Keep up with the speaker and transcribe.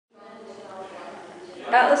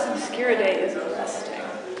Atlas Obscura Day is arresting.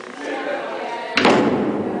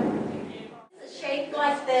 It's shaped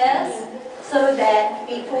like this so that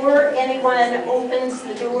before anyone opens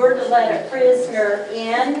the door to let a prisoner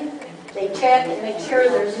in, they check and make sure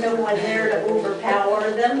there's no one there to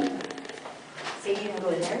overpower them. So you can go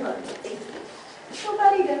in there and look.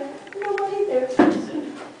 Nobody there. Nobody there.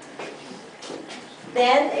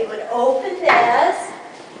 Then they would open this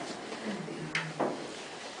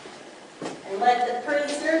and let the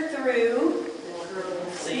prisoner through.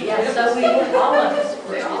 Yeah, so we would all of us.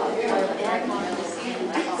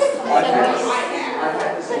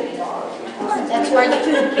 That's where the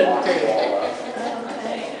food came through.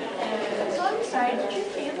 So I'm sorry, did your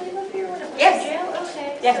family live here when it was Yes. jail?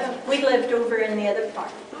 Okay. Yes, we lived over in the other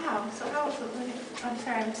part. Wow, so how was it living? I'm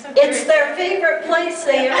sorry, I'm so It's their favorite place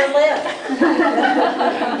they ever lived.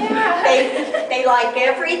 Yeah. They like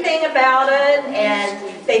everything about it, and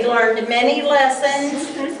they learned many lessons,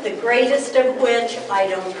 the greatest of which I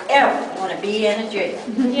don't ever want to be in a jail.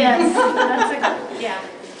 Yes, that's a, yeah.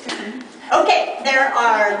 Okay, there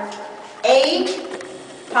are 8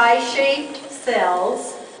 pie-shaped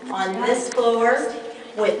cells on this floor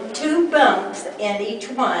with 2 bunks in each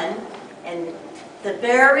one, and the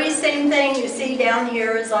very same thing you see down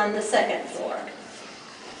here is on the second floor.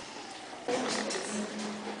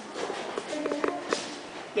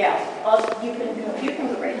 Yeah, you can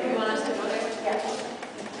go right there. You want us to go there? Yeah.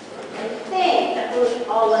 I think that was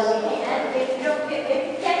all in the end. If you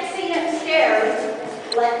can't see upstairs,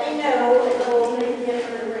 let me know and we'll make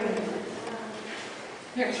different rooms.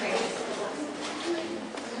 Here's right.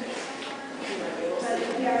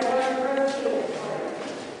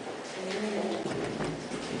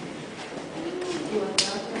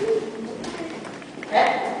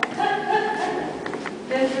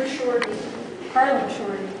 Denver Shorty, Harlem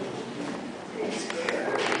Shorty.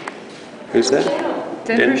 Who's that?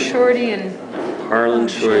 Denver Shorty and Harlan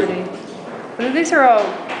Shorty. Well, these are all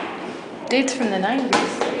dates from the 90s.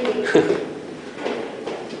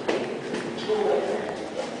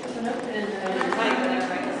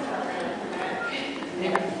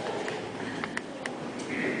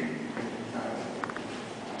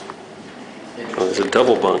 Oh, there's a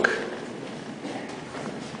double bunk.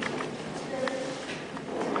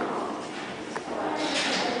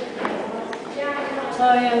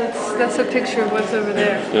 Oh yeah, that's a picture of what's over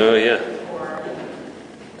there. Oh, yeah.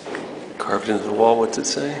 Carved into the wall, what's it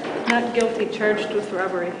say? Not guilty, charged with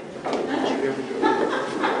robbery. And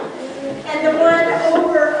the one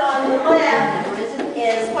over on the left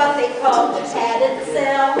is what they call the padded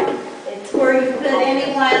cell. It's where you put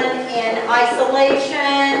anyone in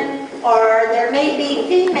isolation, or there may be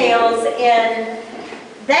females in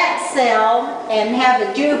that cell and have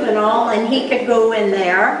a juvenile, and he could go in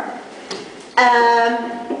there.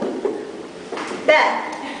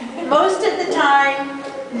 But most of the time,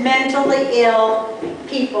 mentally ill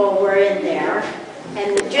people were in there,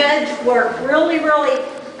 and the judge worked really, really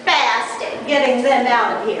fast at getting them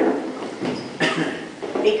out of here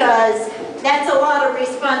because that's a lot of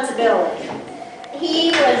responsibility.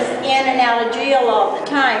 He was in and out of jail all the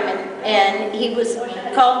time, and he was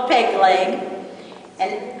called peg leg.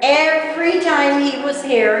 And every time he was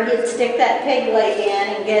here, he'd stick that peg leg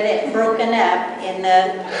in and get it broken up in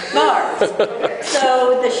the bars.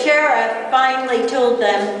 So the sheriff finally told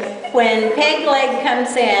them, when peg leg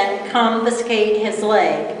comes in, confiscate his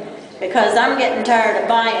leg, because I'm getting tired of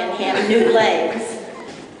buying him new legs.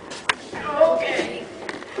 Okay.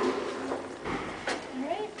 All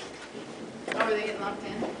right. Oh, are they getting locked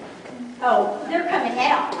in? Oh, they're coming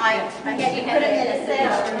out. I had to put them in a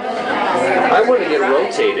cell. I want to get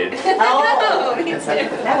rotated. Oh, Me too.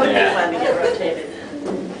 that would be fun to get rotated.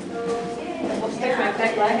 We'll stick my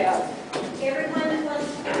peg leg out. Everyone was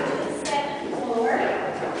to the second floor.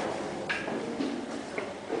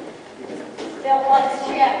 They'll let's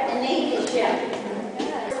check, the Navy check.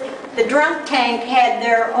 The drunk tank had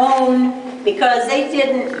their own, because they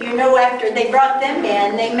didn't, you know, after they brought them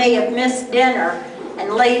in, they may have missed dinner.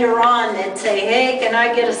 And later on, they'd say, hey, can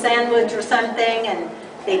I get a sandwich or something? And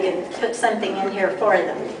they could put something in here for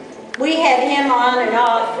them. We had him on and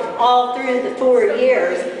off all through the 4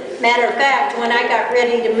 years. Matter of fact, when I got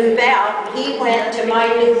ready to move out, he went to my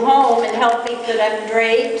new home and helped me put up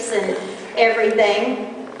drapes and everything.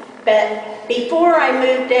 But before I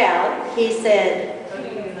moved out, he said,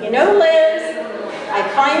 you know, Liz, I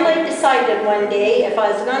finally decided one day if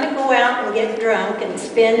I was going to go out and get drunk and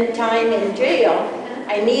spend time in jail,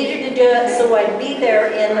 I needed to do it so I'd be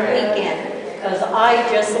there in the weekend, because I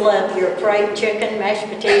just love your fried chicken, mashed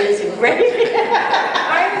potatoes, and gravy.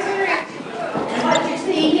 I was wondering, What you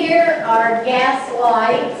see see here are gas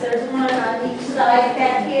lights. There's one on each side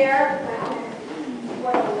back here.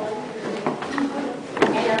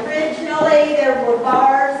 And originally there were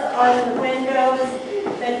bars on the windows,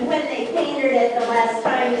 but when they painted it the last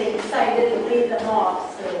time, they decided to leave them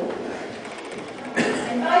off. So.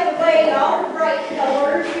 And by the way, all the bright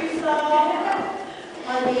colors you saw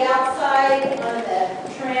on the outside on the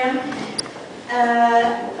trim,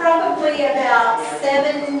 probably about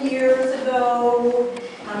 7 years ago,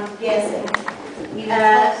 I'm guessing,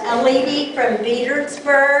 a lady from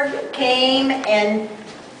Petersburg came and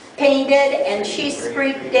painted, and she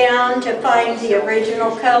scraped down to find the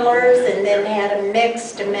original colors and then had a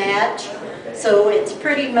mix to match. So it's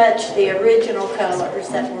pretty much the original colors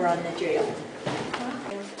that were on the jail.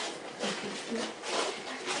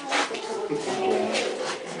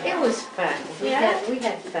 It was fun. We had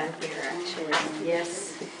fun here, actually.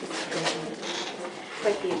 Yes.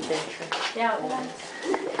 Quite the adventure. Yeah, it was.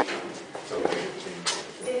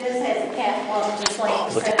 This has a catwalk just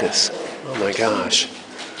like Look at this. Oh my gosh.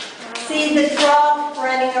 See the drop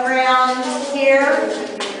running around here,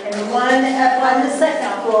 and one up on the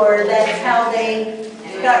second floor. That's how they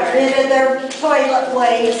got rid of their toilet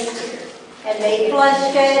waste, and they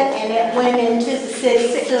flushed it, and it went into the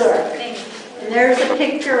city sewer. And there's a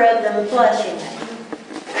picture of them flushing it.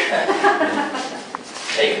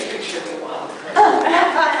 Take a picture of the wall.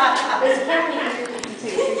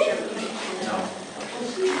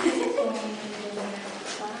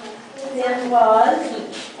 Then was,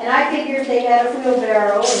 and I figured they had a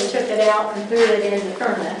wheelbarrow and took it out and threw it in the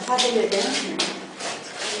furnace. How did it down here?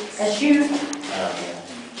 A chute.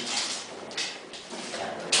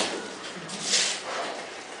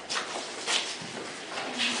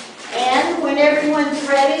 And when everyone's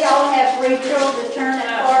ready, I'll have Rachel to turn it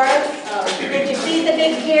for us. Did you see the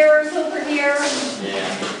big gears over here? Yeah.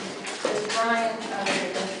 There's Brian.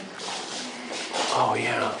 Oh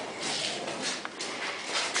yeah.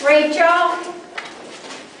 Rachel?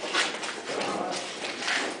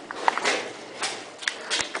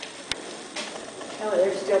 Oh,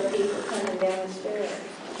 there's still people coming down the stairs.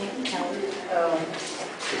 Oh.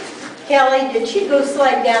 Kelly, did she go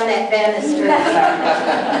slide down that banister?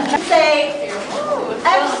 Say,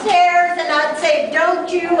 upstairs, and I'd say, don't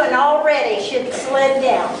you, and already she'd slid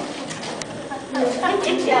down.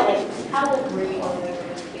 Kelly, how old were you when we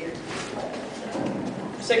were here?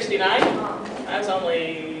 69? I was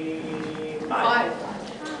only 5.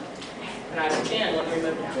 And I was 10 when we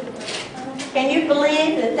moved out. Can you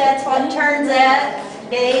believe that that's what turns out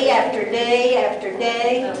day after day after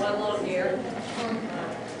day? One little year.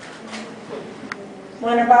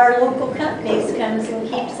 One of our local companies comes and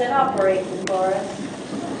keeps it operating for us.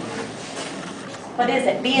 What is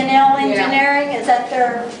it, B&L Engineering? Is that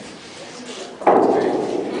their?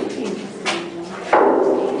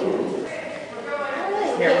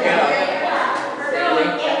 Here we go.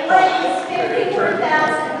 It weighs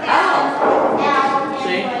 54,000 pounds.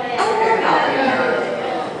 See?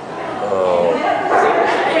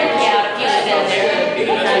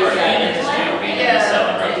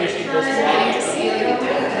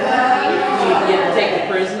 You take the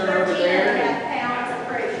prisoner over there, and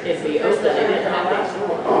if he opened it, it didn't have those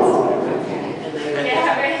doors. And they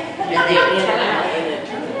would get in and out, and then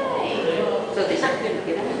so they couldn't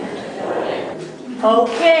get out.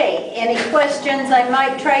 Okay, any questions I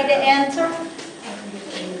might try to answer?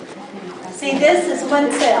 See, this is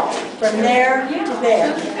one cell, from there to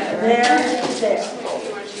there, from there to there.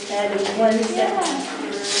 That is one cell.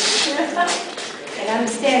 And I'm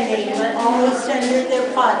standing almost under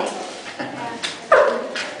their potty.